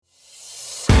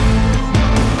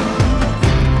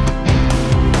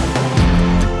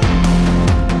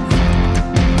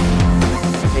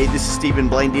Stephen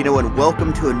Blandino, and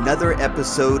welcome to another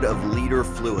episode of Leader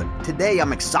Fluent. Today,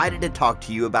 I'm excited to talk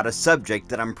to you about a subject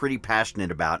that I'm pretty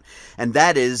passionate about, and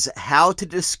that is how to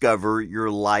discover your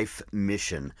life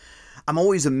mission. I'm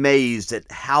always amazed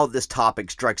at how this topic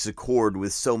strikes a chord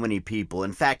with so many people.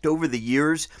 In fact, over the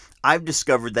years, I've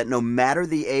discovered that no matter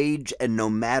the age and no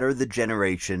matter the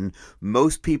generation,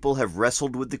 most people have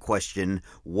wrestled with the question,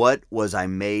 what was I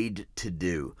made to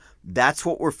do? That's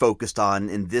what we're focused on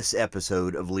in this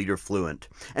episode of Leader Fluent.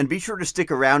 And be sure to stick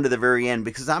around to the very end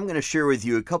because I'm going to share with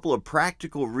you a couple of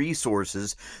practical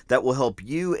resources that will help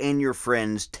you and your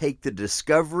friends take the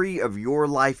discovery of your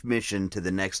life mission to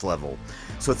the next level.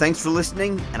 So thanks for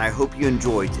listening, and I hope you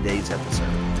enjoy today's episode.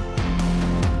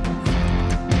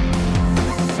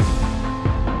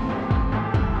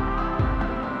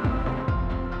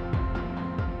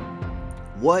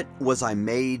 What was I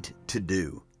made to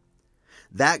do?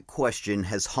 That question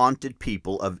has haunted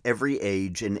people of every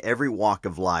age and every walk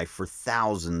of life for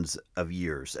thousands of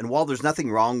years. And while there's nothing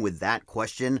wrong with that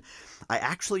question, I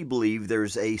actually believe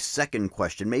there's a second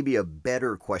question, maybe a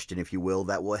better question, if you will,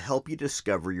 that will help you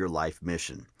discover your life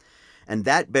mission. And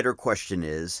that better question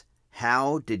is,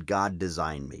 how did God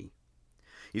design me?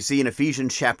 You see, in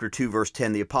Ephesians chapter 2, verse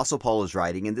 10, the Apostle Paul is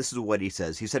writing, and this is what he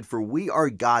says. He said, "For we are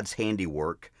God's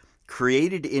handiwork,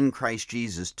 created in Christ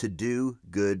Jesus to do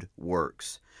good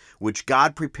works, which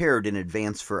God prepared in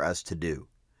advance for us to do."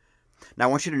 Now, I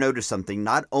want you to notice something.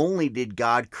 Not only did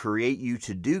God create you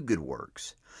to do good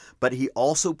works, but He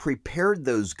also prepared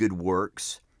those good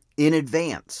works in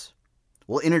advance.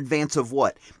 Well, in advance of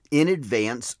what? In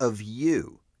advance of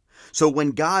you. So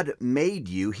when God made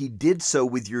you, He did so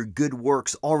with your good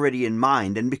works already in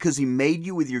mind. And because He made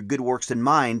you with your good works in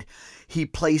mind, He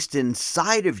placed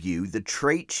inside of you the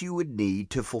traits you would need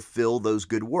to fulfill those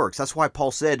good works. That's why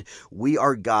Paul said, we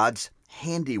are God's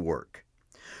handiwork.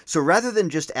 So rather than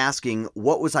just asking,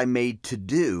 what was I made to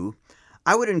do?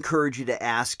 I would encourage you to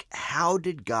ask, how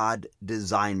did God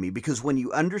design me? Because when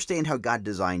you understand how God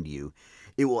designed you,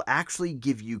 it will actually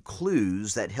give you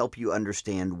clues that help you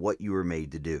understand what you were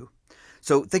made to do.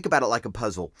 So think about it like a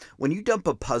puzzle. When you dump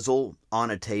a puzzle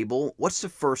on a table, what's the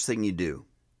first thing you do?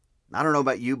 I don't know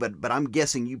about you, but I'm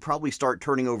guessing you probably start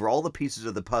turning over all the pieces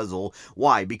of the puzzle.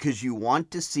 Why? Because you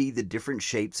want to see the different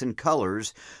shapes and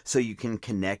colors so you can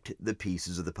connect the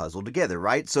pieces of the puzzle together,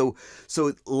 right? So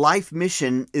life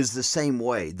mission is the same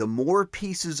way. The more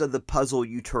pieces of the puzzle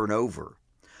you turn over,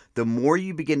 the more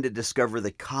you begin to discover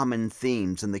the common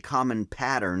themes and the common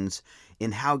patterns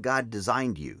in how God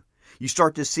designed you. You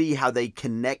start to see how they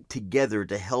connect together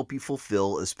to help you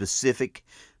fulfill a specific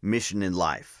mission in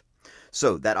life.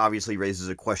 So that obviously raises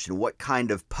a question. What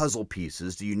kind of puzzle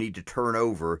pieces do you need to turn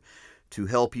over to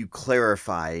help you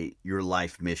clarify your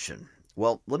life mission?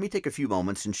 Well, let me take a few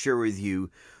moments and share with you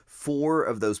 4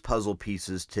 of those puzzle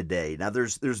pieces today. Now,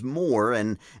 there's more,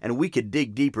 and we could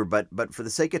dig deeper, but for the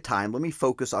sake of time, let me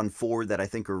focus on 4 that I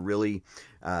think are really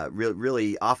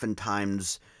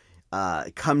oftentimes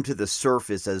come to the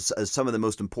surface as some of the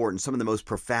most important, some of the most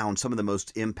profound, some of the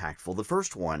most impactful. The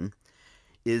first one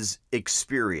is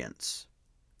experience.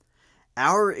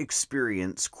 Our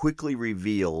experience quickly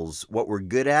reveals what we're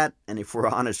good at and, if we're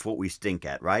honest, what we stink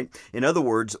at, right? In other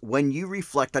words, when you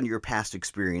reflect on your past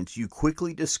experience, you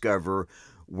quickly discover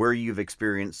where you've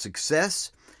experienced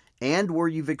success and where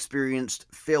you've experienced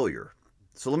failure.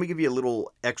 So let me give you a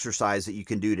little exercise that you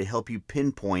can do to help you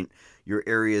pinpoint your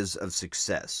areas of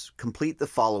success. Complete the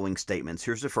following statements.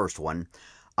 Here's the first one.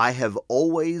 I have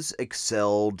always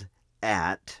excelled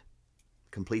at.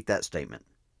 Complete that statement.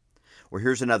 Or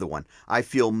here's another one. I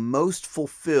feel most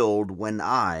fulfilled when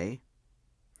I.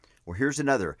 Or here's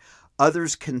another.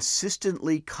 Others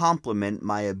consistently compliment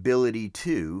my ability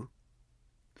to.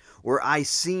 Or I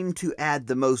seem to add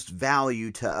the most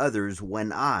value to others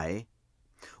when I.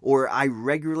 Or I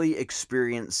regularly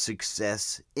experience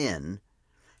success in.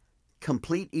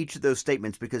 Complete each of those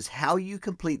statements, because how you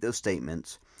complete those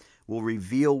statements will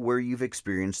reveal where you've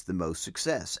experienced the most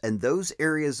success. And those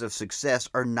areas of success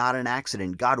are not an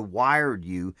accident. God wired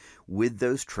you with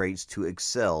those traits to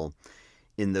excel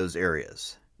in those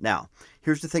areas. Now,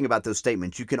 here's the thing about those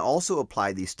statements. You can also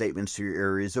apply these statements to your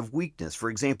areas of weakness. For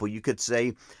example, you could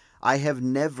say, I have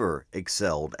never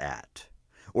excelled at,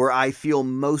 or I feel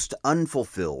most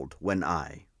unfulfilled when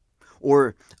I,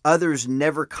 or others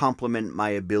never compliment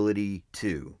my ability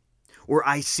to, or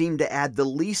I seem to add the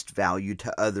least value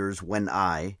to others when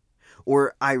I,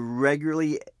 or I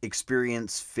regularly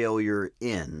experience failure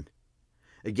in.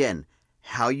 Again,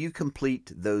 how you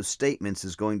complete those statements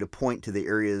is going to point to the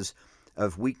areas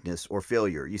of weakness or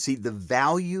failure. You see, the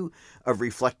value of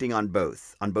reflecting on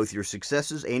both your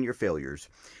successes and your failures,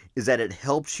 is that it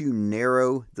helps you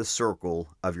narrow the circle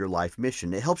of your life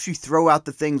mission. It helps you throw out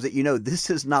the things that this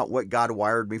is not what God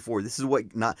wired me for. This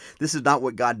is not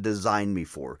what God designed me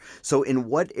for. So in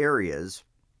what areas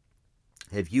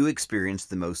have you experienced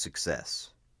the most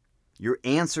success? Your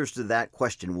answers to that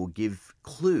question will give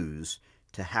clues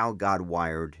to how God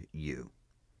wired you.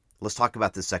 Let's talk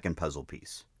about the second puzzle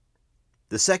piece.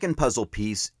 The second puzzle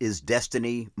piece is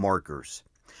destiny markers.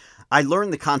 I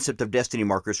learned the concept of destiny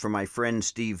markers from my friend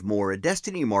Steve Moore. A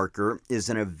destiny marker is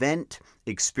an event,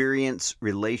 experience,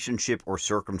 relationship, or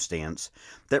circumstance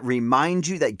that reminds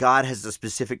you that God has a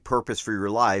specific purpose for your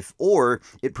life, or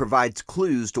it provides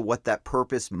clues to what that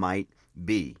purpose might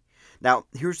be. Now,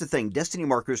 here's the thing. Destiny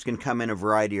markers can come in a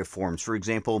variety of forms. For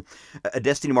example, a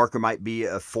destiny marker might be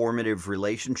a formative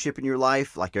relationship in your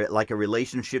life, like a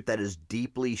relationship that has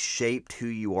deeply shaped who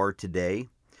you are today.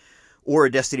 Or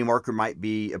a destiny marker might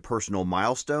be a personal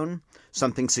milestone,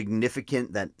 something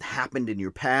significant that happened in your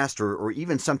past, or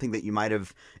even something that you might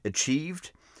have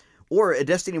achieved. Or a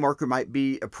destiny marker might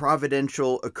be a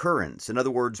providential occurrence. In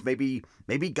other words, maybe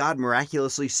God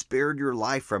miraculously spared your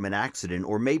life from an accident,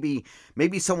 or maybe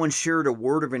someone shared a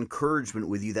word of encouragement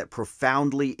with you that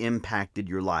profoundly impacted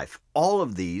your life. All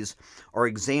of these are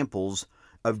examples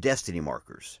of destiny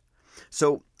markers.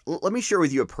 So let me share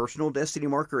with you a personal destiny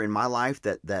marker in my life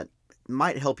that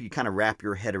might help you kind of wrap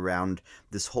your head around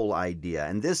this whole idea.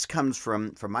 And this comes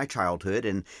from my childhood.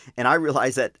 And I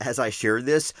realize that as I share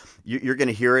this, you're going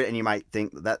to hear it and you might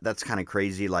think that's kind of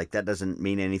crazy. Like that doesn't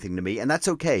mean anything to me. And that's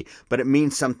okay. But it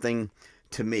means something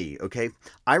to me. Okay.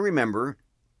 I remember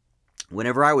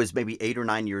whenever I was maybe 8 or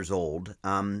 9 years old,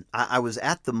 I was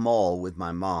at the mall with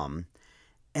my mom.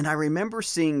 And I remember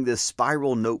seeing this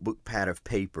spiral notebook pad of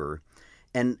paper.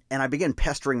 And I began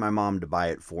pestering my mom to buy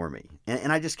it for me.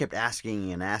 And I just kept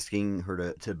asking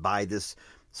her to buy this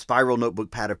spiral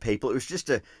notebook pad of paper. It's just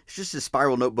a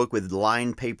spiral notebook with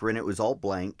lined paper in it. It was all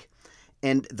blank.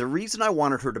 And the reason I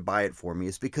wanted her to buy it for me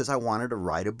is because I wanted to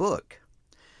write a book.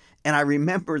 And I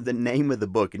remember the name of the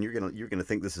book, and you're gonna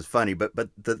think this is funny, but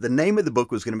the name of the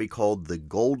book was going to be called The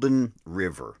Golden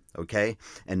River, okay?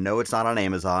 And no, it's not on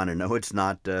Amazon, and no, it's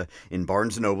not in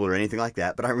Barnes & Noble or anything like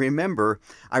that. But I remember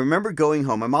going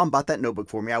home. My mom bought that notebook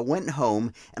for me. I went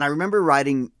home, and I remember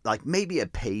writing like maybe a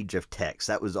page of text.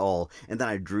 That was all. And then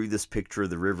I drew this picture of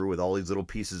the river with all these little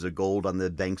pieces of gold on the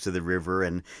banks of the river,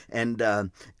 and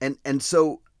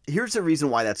so. Here's the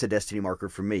reason why that's a destiny marker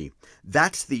for me.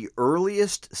 That's the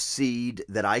earliest seed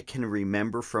that I can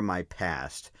remember from my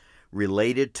past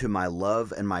related to my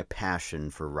love and my passion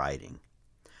for writing.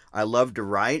 I love to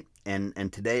write,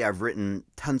 and today I've written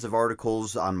tons of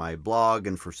articles on my blog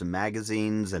and for some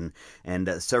magazines and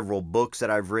several books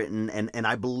that I've written, and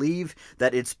I believe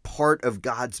that it's part of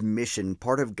God's mission,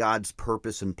 part of God's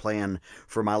purpose and plan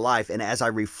for my life. And as I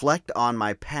reflect on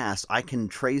my past, I can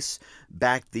trace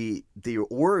back the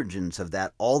origins of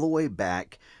that all the way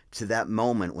back to that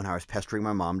moment when I was pestering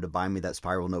my mom to buy me that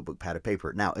spiral notebook pad of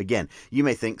paper. Now, again, you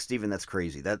may think, Stephen, that's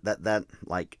crazy. That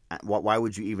like, why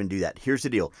would you even do that? Here's the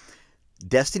deal.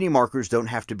 Destiny markers don't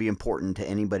have to be important to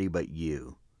anybody but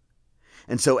you.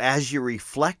 And so as you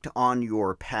reflect on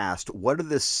your past, what are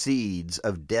the seeds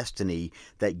of destiny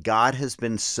that God has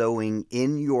been sowing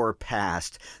in your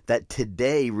past that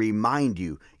today remind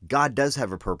you God does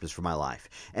have a purpose for my life?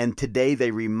 And today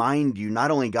they remind you not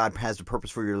only God has a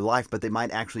purpose for your life, but they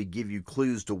might actually give you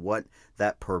clues to what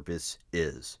that purpose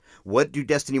is. What do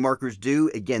destiny markers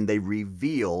do? Again, they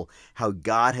reveal how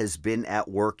God has been at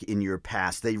work in your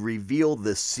past. They reveal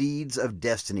the seeds of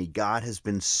destiny God has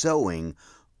been sowing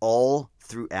all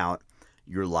throughout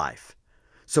your life.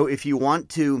 So if you want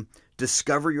to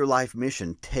discover your life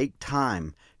mission, take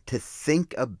time to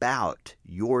think about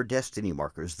your destiny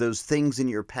markers, those things in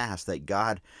your past that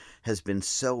God has been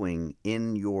sowing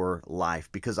in your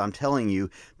life, because I'm telling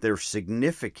you, they're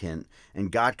significant,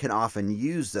 and God can often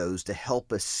use those to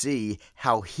help us see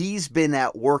how He's been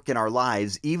at work in our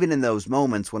lives, even in those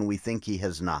moments when we think He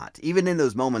has not, even in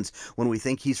those moments when we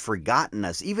think He's forgotten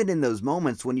us, even in those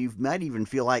moments when you might even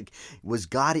feel like, was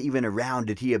God even around?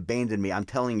 Did He abandon me? I'm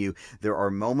telling you, there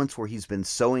are moments where He's been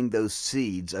sowing those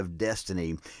seeds of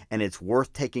destiny, and it's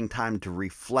worth taking time to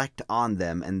reflect on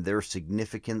them and their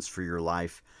significance for your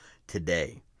life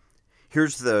today.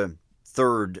 Here's the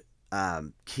third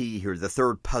key here, the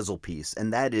third puzzle piece,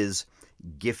 and that is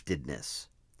giftedness.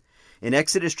 In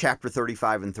Exodus chapter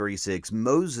 35 and 36,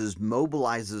 Moses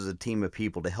mobilizes a team of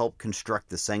people to help construct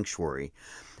the sanctuary.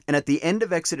 And at the end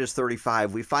of Exodus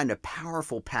 35, we find a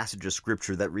powerful passage of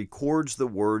scripture that records the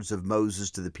words of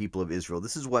Moses to the people of Israel.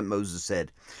 This is what Moses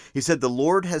said. He said, "The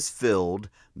Lord has filled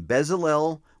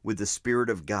Bezalel with the Spirit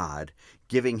of God,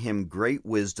 giving him great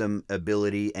wisdom,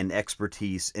 ability, and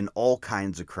expertise in all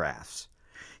kinds of crafts.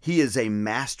 He is a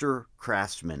master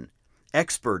craftsman,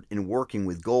 expert in working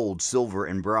with gold, silver,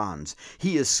 and bronze.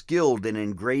 He is skilled in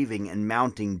engraving and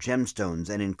mounting gemstones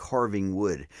and in carving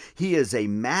wood. He is a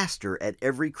master at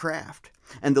every craft.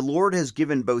 And the Lord has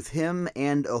given both him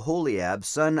and Aholiab,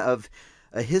 son of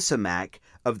Ahisamach,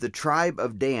 of the tribe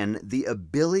of Dan, the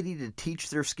ability to teach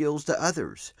their skills to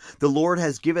others. The Lord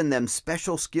has given them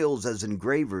special skills as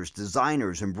engravers,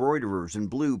 designers, embroiderers in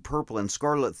blue, purple, and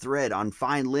scarlet thread on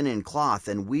fine linen cloth,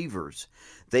 and weavers.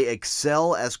 They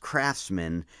excel as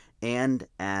craftsmen and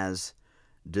as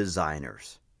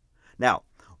designers." Now,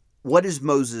 what is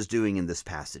Moses doing in this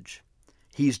passage?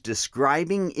 He's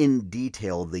describing in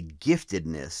detail the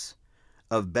giftedness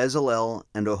of Bezalel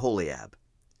and Aholiab.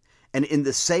 And in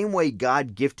the same way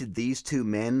God gifted these two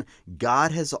men,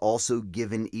 God has also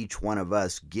given each one of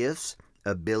us gifts,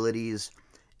 abilities,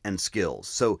 and skills.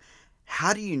 So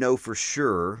how do you know for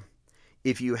sure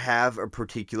if you have a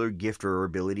particular gift or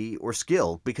ability or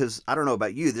skill? Because I don't know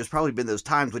about you, there's probably been those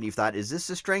times when you've thought, is this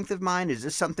a strength of mine? Is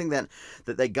this something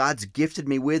that God's gifted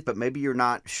me with, but maybe you're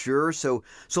not sure? So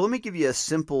let me give you a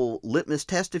simple litmus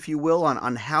test, if you will,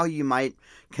 on how you might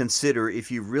consider if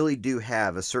you really do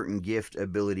have a certain gift,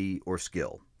 ability, or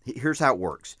skill. Here's how it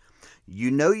works.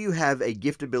 You know you have a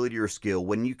gift, ability, or skill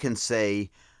when you can say,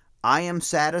 "I am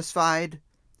satisfied,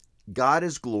 God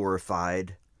is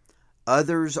glorified,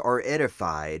 others are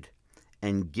edified,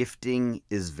 and gifting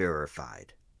is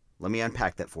verified." Let me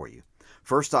unpack that for you.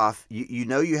 First off, you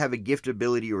know you have a gift,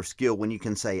 ability, or skill when you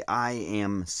can say, "I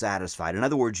am satisfied." In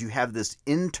other words, you have this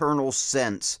internal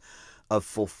sense of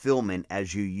fulfillment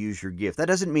as you use your gift. That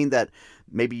doesn't mean that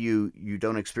maybe you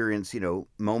don't experience,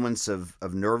 moments of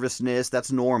nervousness.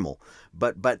 That's normal.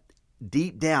 But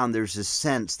deep down, there's this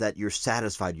sense that you're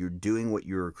satisfied. You're doing what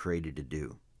you're created to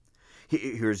do.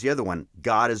 Here's the other one.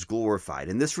 God is glorified.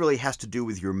 And this really has to do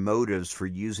with your motives for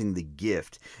using the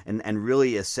gift and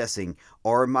really assessing,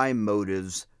 are my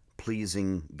motives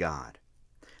pleasing God?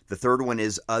 The third one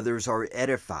is others are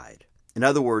edified. In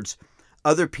other words,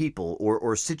 other people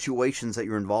or situations that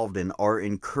you're involved in are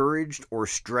encouraged or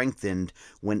strengthened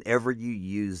whenever you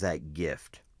use that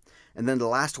gift. And then the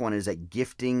last one is that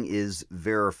gifting is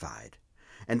verified.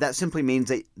 And that simply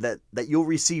means that you'll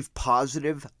receive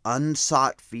positive,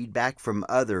 unsought feedback from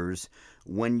others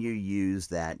when you use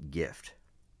that gift.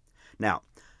 Now,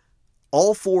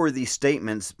 all four of these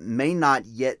statements may not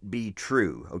yet be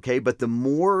true, okay? But the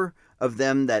more of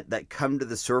them that come to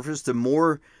the surface, the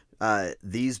more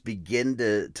these begin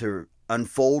to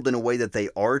unfold in a way that they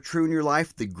are true in your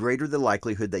life, the greater the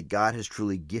likelihood that God has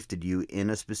truly gifted you in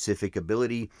a specific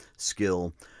ability,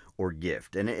 skill, or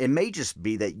gift. And it may just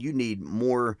be that you need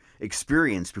more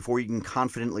experience before you can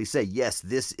confidently say, yes,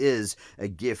 this is a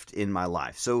gift in my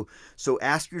life. So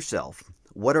ask yourself,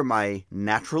 what are my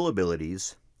natural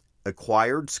abilities,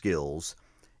 acquired skills,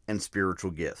 and spiritual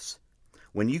gifts?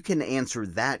 When you can answer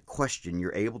that question,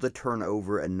 you're able to turn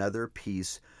over another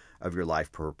piece of your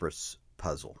life purpose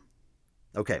puzzle.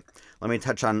 Okay, let me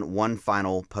touch on one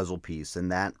final puzzle piece,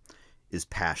 and that is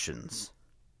passions.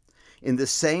 In the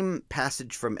same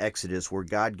passage from Exodus where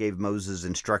God gave Moses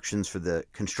instructions for the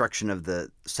construction of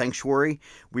the sanctuary,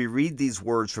 we read these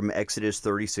words from Exodus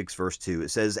 36, verse 2. It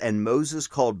says, "And Moses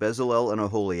called Bezalel and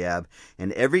Aholiab,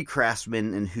 and every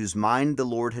craftsman in whose mind the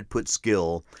Lord had put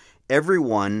skill,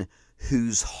 everyone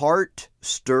whose heart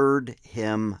stirred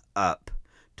him up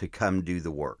to come do the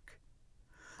work."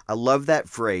 I love that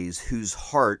phrase, whose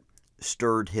heart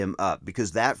stirred him up,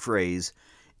 because that phrase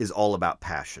is all about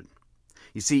passion.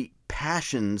 You see,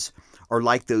 passions are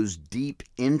like those deep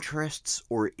interests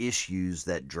or issues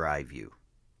that drive you.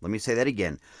 Let me say that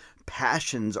again.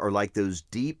 Passions are like those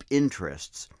deep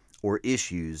interests or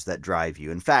issues that drive you.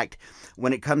 In fact,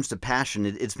 when it comes to passion,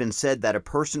 it's been said that a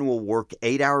person will work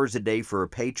 8 hours a day for a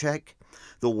paycheck,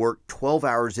 they'll work 12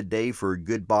 hours a day for a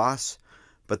good boss,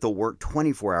 but they'll work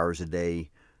 24 hours a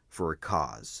day for a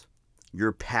cause.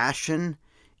 Your passion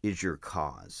is your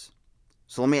cause.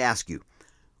 So let me ask you,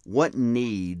 what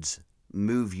needs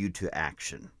move you to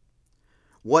action?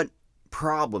 What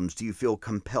problems do you feel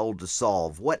compelled to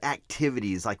solve? What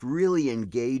activities really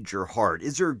engage your heart?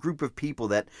 Is there a group of people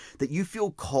that you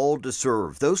feel called to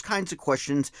serve? Those kinds of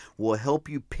questions will help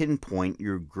you pinpoint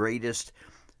your greatest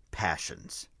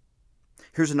passions.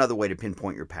 Here's another way to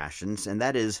pinpoint your passions, and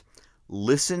that is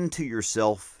listen to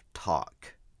yourself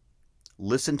talk.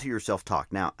 Listen to yourself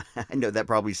talk. Now, I know that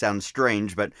probably sounds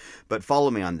strange, but follow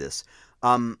me on this.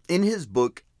 In his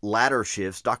book, Ladder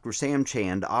Shifts, Dr. Sam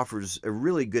Chand offers a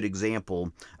really good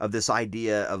example of this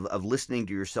idea of listening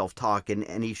to yourself talk,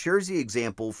 and he shares the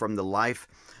example from the life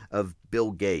of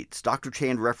Bill Gates. Dr.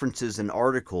 Chand references an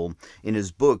article in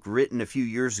his book written a few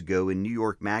years ago in New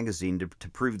York Magazine to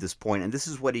prove this point, and this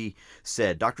is what he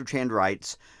said. Dr. Chand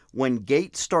writes, "When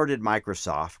Gates started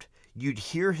Microsoft, you'd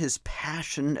hear his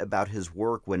passion about his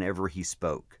work whenever he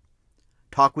spoke.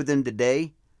 Talk with him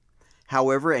today,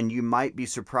 however, and you might be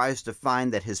surprised to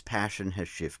find that his passion has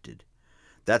shifted.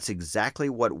 That's exactly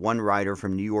what one writer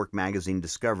from New York Magazine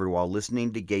discovered while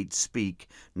listening to Gates speak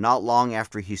not long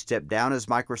after he stepped down as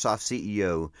Microsoft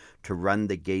CEO to run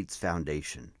the Gates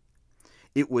Foundation.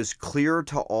 It was clear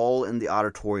to all in the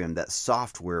auditorium that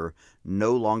software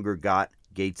no longer got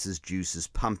Gates's juices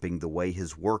pumping the way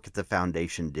his work at the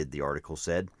foundation did," the article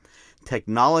said.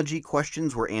 "Technology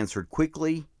questions were answered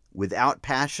quickly, without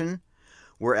passion,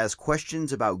 whereas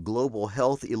questions about global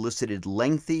health elicited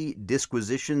lengthy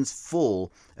disquisitions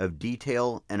full of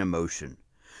detail and emotion.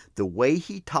 The way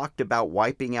he talked about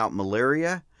wiping out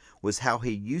malaria was how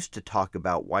he used to talk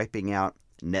about wiping out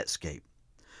Netscape."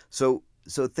 So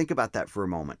think about that for a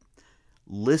moment.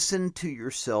 Listen to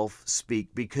yourself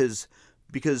speak, because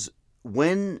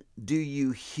when do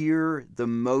you hear the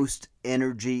most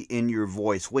energy in your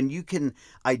voice? When you can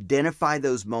identify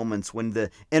those moments when the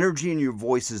energy in your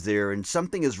voice is there and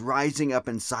something is rising up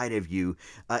inside of you,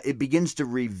 it begins to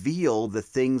reveal the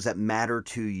things that matter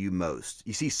to you most.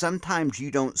 You see, sometimes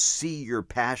you don't see your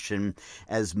passion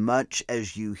as much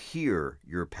as you hear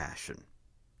your passion.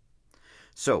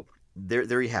 So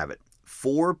there you have it.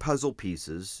 4 puzzle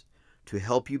pieces to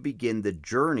help you begin the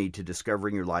journey to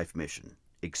discovering your life mission: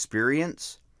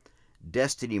 experience,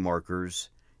 destiny markers,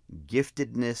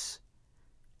 giftedness,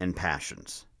 and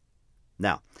passions.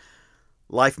 Now,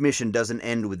 life mission doesn't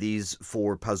end with these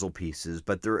 4 puzzle pieces,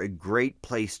 but they're a great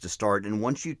place to start. And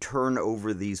once you turn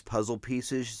over these puzzle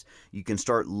pieces, you can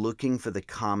start looking for the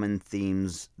common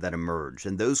themes that emerge.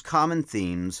 And those common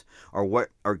themes are what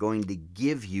are going to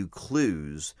give you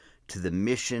clues to the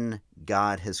mission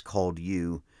God has called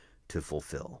you to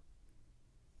fulfill.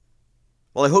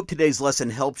 Well, I hope today's lesson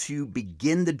helps you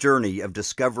begin the journey of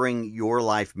discovering your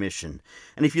life mission.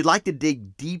 And if you'd like to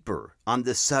dig deeper on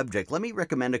this subject, let me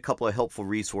recommend a couple of helpful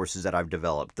resources that I've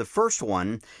developed. The first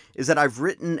one is that I've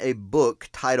written a book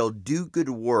titled Do Good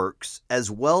Works, as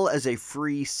well as a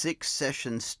free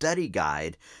 6-session study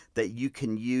guide that you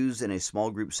can use in a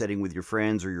small group setting with your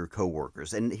friends or your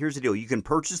coworkers. And here's the deal. You can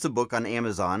purchase the book on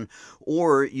Amazon,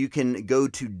 or you can go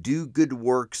to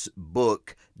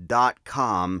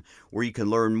dogoodworksbook.com, where you can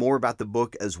learn more about the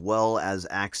book as well as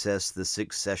access the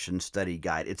 6-session study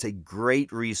guide. It's a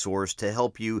great resource to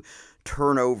help you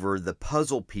turn over the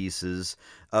puzzle pieces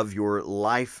of your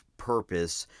life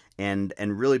purpose and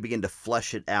really begin to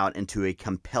flesh it out into a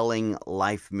compelling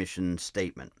life mission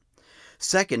statement.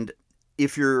 Second,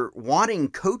 if you're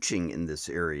wanting coaching in this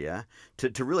area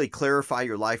to really clarify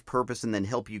your life purpose and then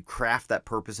help you craft that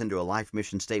purpose into a life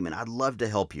mission statement, I'd love to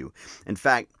help you. In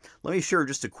fact, let me share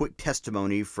just a quick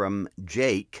testimony from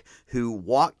Jake, who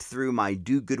walked through my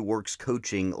Do Good Works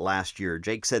coaching last year.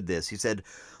 Jake said this. He said,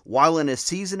 "While in a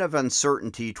season of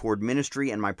uncertainty toward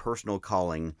ministry and my personal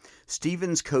calling,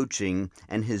 Stephen's coaching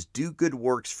and his Do Good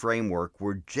Works framework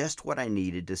were just what I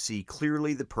needed to see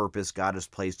clearly the purpose God has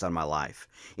placed on my life.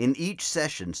 In each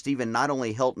session, Stephen not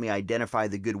only helped me identify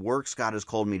the good works God has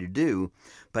called me to do,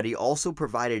 but he also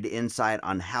provided insight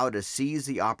on how to seize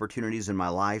the opportunities in my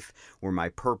life where my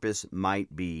purpose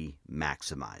might be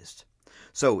maximized."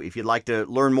 So if you'd like to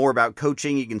learn more about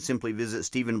coaching, you can simply visit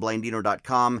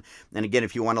stephenblandino.com. And again,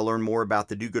 if you want to learn more about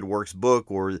the Do Good Works book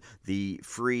or the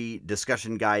free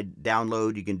discussion guide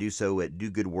download, you can do so at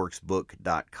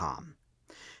dogoodworksbook.com.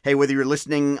 Hey, whether you're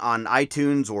listening on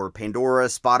iTunes or Pandora,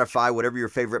 Spotify, whatever your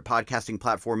favorite podcasting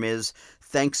platform is,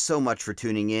 thanks so much for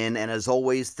tuning in. And as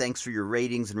always, thanks for your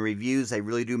ratings and reviews. They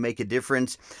really do make a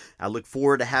difference. I look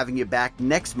forward to having you back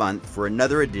next month for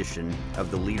another edition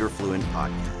of the Leader Fluent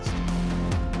Podcast.